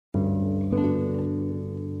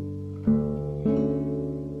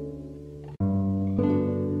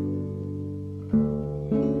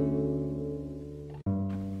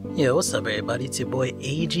Yo, what's up everybody, it's your boy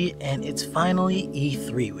AG, and it's finally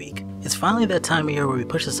E3 week. It's finally that time of year where we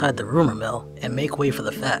push aside the rumor mill and make way for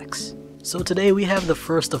the facts. So today we have the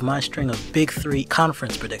first of my string of Big 3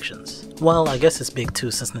 conference predictions. Well, I guess it's Big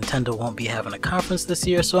 2 since Nintendo won't be having a conference this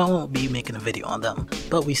year, so I won't be making a video on them.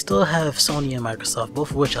 But we still have Sony and Microsoft,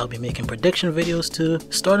 both of which I'll be making prediction videos to,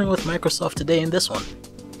 starting with Microsoft today in this one.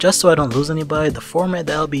 Just so I don't lose anybody, the format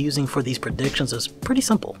that I'll be using for these predictions is pretty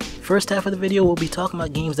simple. First half of the video we'll be talking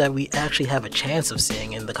about games that we actually have a chance of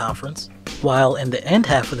seeing in the conference, while in the end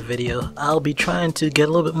half of the video I'll be trying to get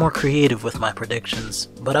a little bit more creative with my predictions,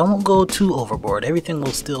 but I won't go too overboard. Everything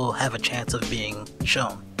will still have a chance of being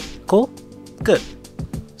shown. Cool? Good.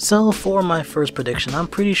 So for my first prediction, I'm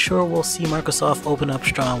pretty sure we'll see Microsoft open up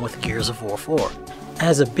strong with Gears of War 4.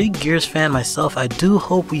 As a big Gears fan myself, I do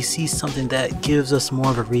hope we see something that gives us more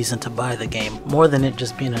of a reason to buy the game, more than it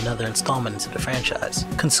just being another installment into the franchise.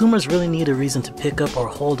 Consumers really need a reason to pick up or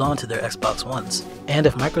hold on to their Xbox Ones. And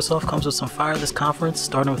if Microsoft comes with some fire this conference,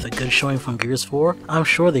 starting with a good showing from Gears 4, I'm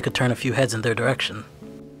sure they could turn a few heads in their direction.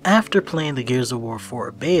 After playing the Gears of War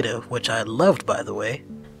 4 beta, which I loved by the way,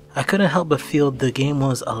 I couldn't help but feel the game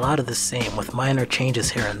was a lot of the same with minor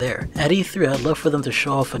changes here and there. At E3 I'd love for them to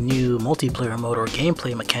show off a new multiplayer mode or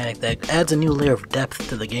gameplay mechanic that adds a new layer of depth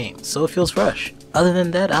to the game, so it feels fresh. Other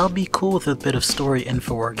than that, I'll be cool with a bit of story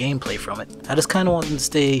info or gameplay from it. I just kinda want them to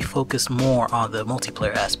stay focused more on the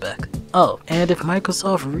multiplayer aspect. Oh, and if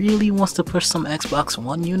Microsoft really wants to push some Xbox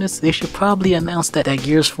One units, they should probably announce that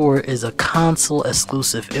Gears 4 is a console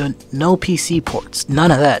exclusive and no PC ports.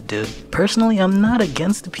 None of that, dude. Personally, I'm not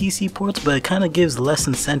against the PC ports, but it kinda gives less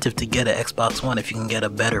incentive to get an Xbox One if you can get a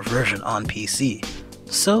better version on PC.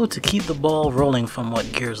 So to keep the ball rolling from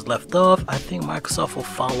what Gears left off, I think Microsoft will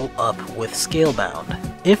follow up with Scalebound.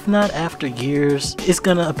 If not after Gears, it's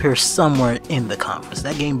gonna appear somewhere in the conference.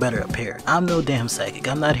 That game better appear. I'm no damn psychic.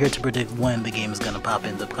 I'm not here to predict when the game is gonna pop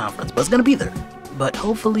in the conference, but it's gonna be there. But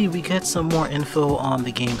hopefully we get some more info on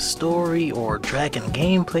the game's story or dragon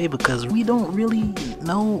gameplay, because we don't really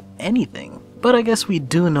know anything. But I guess we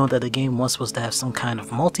do know that the game was supposed to have some kind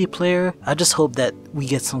of multiplayer. I just hope that we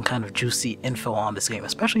get some kind of juicy info on this game,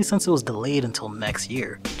 especially since it was delayed until next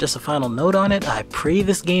year. Just a final note on it, I pray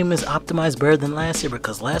this game is optimized better than last year,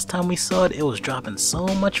 because last time we saw it, it was dropping so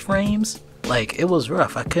much frames. Like, it was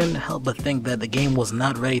rough. I couldn't help but think that the game was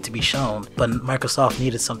not ready to be shown, but Microsoft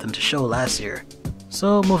needed something to show last year.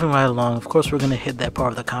 So moving right along, of course we're gonna hit that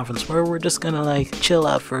part of the conference where we're just gonna like chill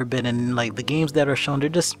out for a bit, and like the games that are shown, they're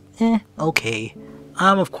just okay.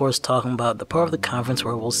 I'm of course talking about the part of the conference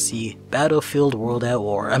where we'll see Battlefield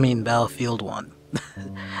 1.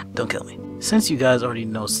 Don't kill me. Since you guys already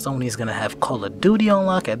know Sony's gonna have Call of Duty on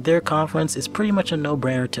lock at their conference, it's pretty much a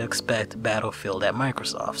no-brainer to expect Battlefield at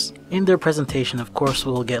Microsoft's. In their presentation, of course,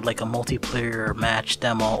 we'll get like a multiplayer match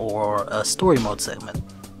demo or a story mode segment.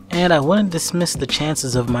 And I wouldn't dismiss the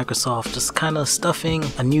chances of Microsoft just kinda stuffing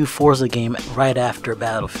a new Forza game right after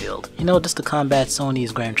Battlefield. You know, just to combat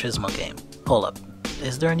Sony's Gran Turismo game. Hold up,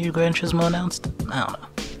 is there a new Gran Turismo announced? I don't know.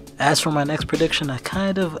 As for my next prediction, I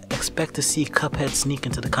kind of expect to see Cuphead sneak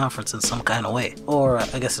into the conference in some kind of way. Or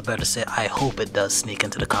I guess it's better to say I hope it does sneak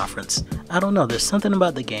into the conference. I don't know, there's something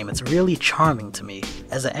about the game, it's really charming to me.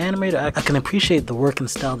 As an animator, I can appreciate the work and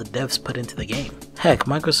style the devs put into the game. Heck,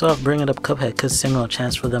 Microsoft bringing up Cuphead could signal a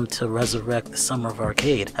chance for them to resurrect the Summer of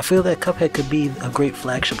Arcade. I feel that Cuphead could be a great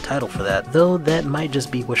flagship title for that, though that might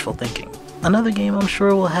just be wishful thinking. Another game I'm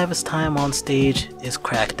sure will have its time on stage is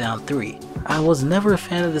Crackdown 3. I was never a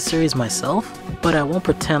fan of the series myself, but I won't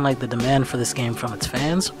pretend like the demand for this game from its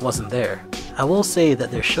fans wasn't there. I will say that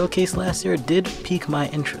their showcase last year did pique my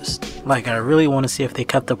interest. Like, I really want to see if they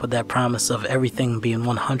kept up with that promise of everything being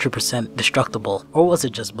 100% destructible, or was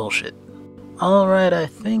it just bullshit? Alright, I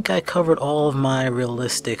think I covered all of my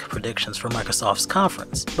realistic predictions for Microsoft's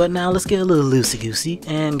conference, but now let's get a little loosey-goosey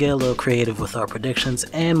and get a little creative with our predictions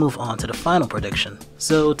and move on to the final prediction.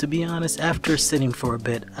 So to be honest, after sitting for a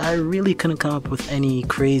bit, I really couldn't come up with any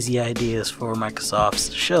crazy ideas for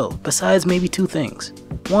Microsoft's show, besides maybe two things.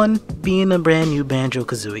 One, being a brand new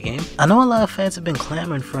banjo-kazooie game. I know a lot of fans have been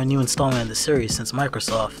clamoring for a new installment in the series since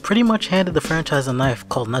Microsoft pretty much handed the franchise a knife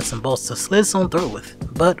called nuts and bolts to slit its own throat with.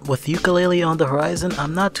 But with Yooka-Laylee on the horizon,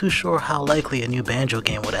 I'm not too sure how likely a new banjo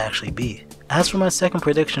game would actually be. As for my second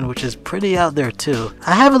prediction, which is pretty out there too,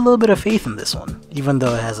 I have a little bit of faith in this one, even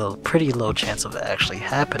though it has a pretty low chance of it actually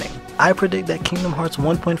happening. I predict that Kingdom Hearts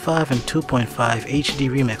 1.5 and 2.5 HD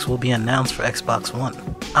Remix will be announced for Xbox One.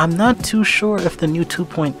 I'm not too sure if the new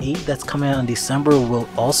 2.8 that's coming out in December will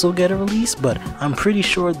also get a release, but I'm pretty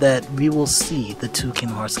sure that we will see the two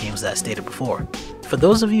Kingdom Hearts games that I stated before. For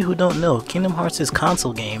those of you who don't know, Kingdom Hearts'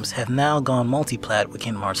 console games have now gone multi-plat with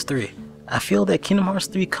Kingdom Hearts 3. I feel that Kingdom Hearts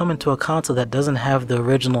 3 coming to a console that doesn't have the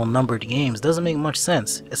original numbered games doesn't make much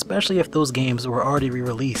sense, especially if those games were already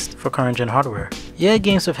re-released for current gen hardware. Yeah,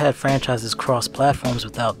 games have had franchises cross platforms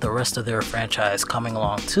without the rest of their franchise coming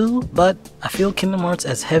along too, but I feel Kingdom Hearts,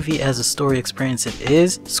 as heavy as a story experience it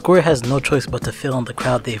is, Square has no choice but to fill in the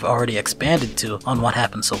crowd they've already expanded to on what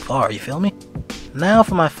happened so far, you feel me? Now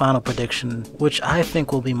for my final prediction, which I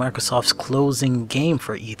think will be Microsoft's closing game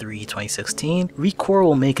for E3 2016, ReCore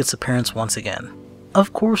will make its appearance once again.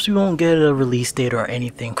 Of course we won't get a release date or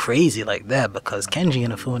anything crazy like that because Kenji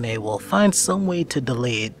Inafune will find some way to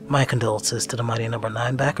delay it. My condolences to the Mighty No.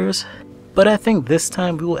 9 backers. But I think this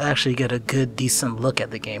time we will actually get a good decent look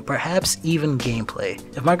at the game, perhaps even gameplay.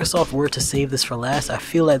 If Microsoft were to save this for last, I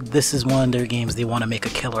feel like this is one of their games they want to make a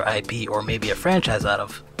killer IP or maybe a franchise out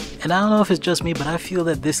of. And I don't know if it's just me, but I feel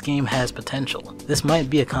that this game has potential. This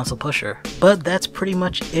might be a console pusher. But that's pretty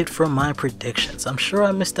much it for my predictions. I'm sure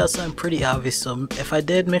I missed out something pretty obvious, so if I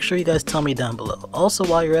did, make sure you guys tell me down below. Also,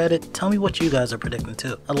 while you're at it, tell me what you guys are predicting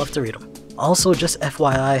too. I'd love to read them. Also, just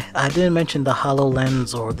FYI, I didn't mention the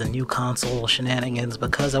HoloLens or the new console shenanigans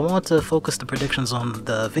because I want to focus the predictions on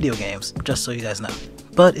the video games, just so you guys know.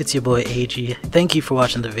 But it's your boy AG. Thank you for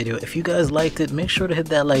watching the video. If you guys liked it, make sure to hit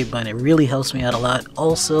that like button. It really helps me out a lot.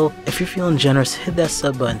 Also, if you're feeling generous, hit that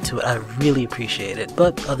sub button too. I really appreciate it.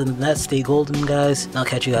 But other than that, stay golden, guys. And I'll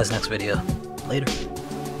catch you guys next video. Later.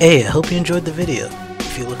 Hey, I hope you enjoyed the video.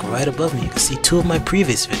 If you look right above me, you can see 2 of my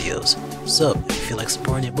previous videos. So, if you feel like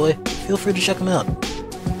supporting your boy, feel free to check them out.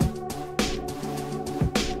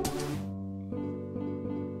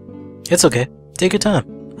 It's okay. Take your time.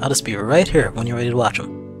 I'll just be right here when you're ready to watch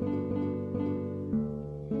them.